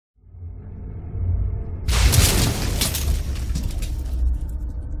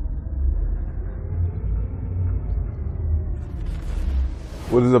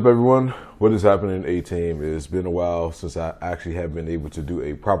What is up, everyone? What is happening, A-Team? It's been a while since I actually have been able to do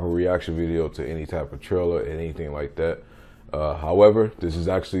a proper reaction video to any type of trailer and anything like that. However, this is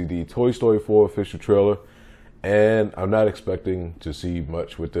actually the Toy Story 4 official trailer, and I'm not expecting to see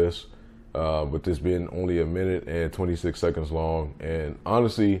much with this being only a minute and 26 seconds long. And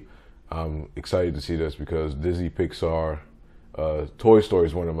honestly, I'm excited to see this because Disney Pixar, Toy Story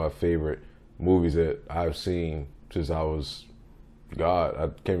is one of my favorite movies that I've seen since I was, God, I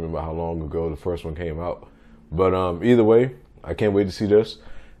can't remember how long ago the first one came out. But either way, I can't wait to see this.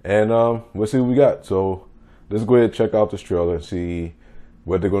 And we'll see what we got. So let's go ahead and check out this trailer and see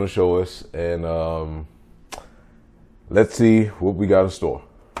what they're going to show us. And let's see what we got in store.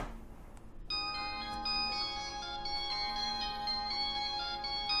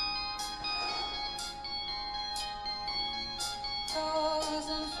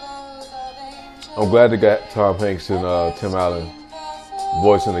 I'm glad they got Tom Hanks and Tim Allen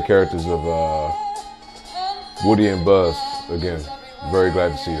voicing the characters of Woody and Buzz again. Very glad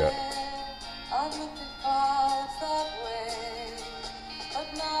to see that.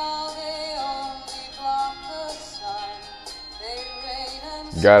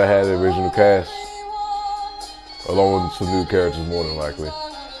 Gotta have the original cast along with some new characters, more than likely.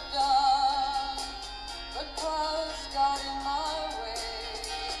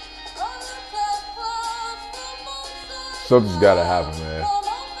 Something's gotta happen, man.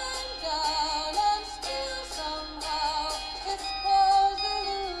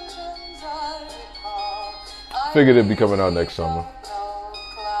 Figured it'd be coming out next summer.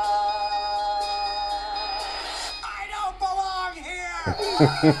 I don't belong here.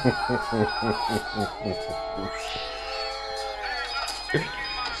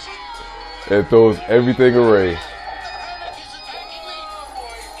 It throws everything away.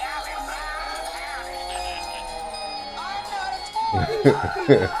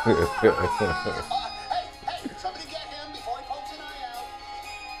 Hey, somebody get him before he pokes an eye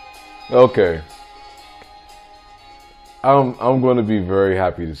out. Okay. I'm going to be very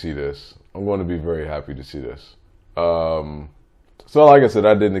happy to see this. I'm going to be very happy to see this. So like I said,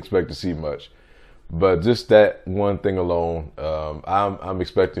 I didn't expect to see much, but just that one thing alone, I'm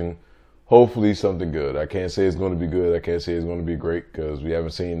expecting hopefully something good. I can't say it's going to be good. I can't say it's going to be great because we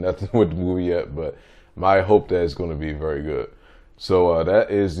haven't seen nothing with the movie yet, but my hope that it's going to be very good. So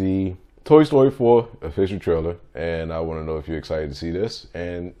that is the Toy Story 4 official trailer, and I want to know if you're excited to see this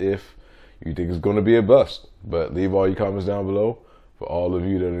and if you think it's going to be a bust. But leave all your comments down below. For all of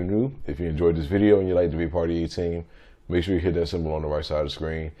you that are new, if you enjoyed this video and you'd like to be part of the team, make sure you hit that symbol on the right side of the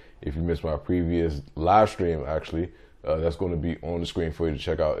screen. If you missed my previous live stream, actually, that's going to be on the screen for you to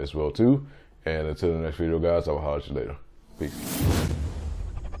check out as well too. And until the next video, guys, I will holler at you later. Peace.